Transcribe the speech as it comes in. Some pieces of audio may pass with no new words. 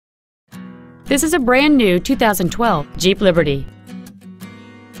This is a brand new 2012 Jeep Liberty.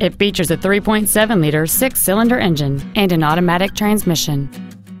 It features a 3.7-liter six-cylinder engine and an automatic transmission.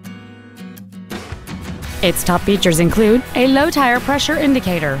 Its top features include a low tire pressure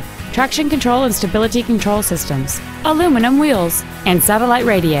indicator, traction control and stability control systems, aluminum wheels, and satellite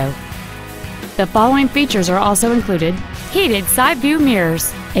radio. The following features are also included: heated side view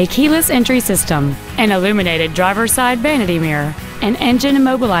mirrors, a keyless entry system, an illuminated driver's side vanity mirror, an engine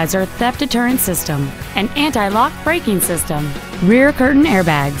immobilizer theft deterrent system, an anti-lock braking system, rear curtain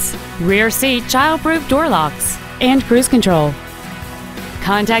airbags, rear seat child-proof door locks, and cruise control.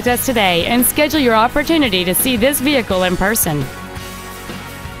 Contact us today and schedule your opportunity to see this vehicle in person.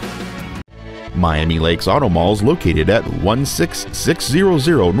 Miami Lakes Automall is located at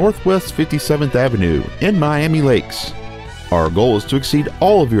 16600 Northwest 57th Avenue in Miami Lakes. Our goal is to exceed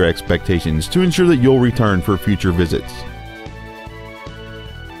all of your expectations to ensure that you'll return for future visits.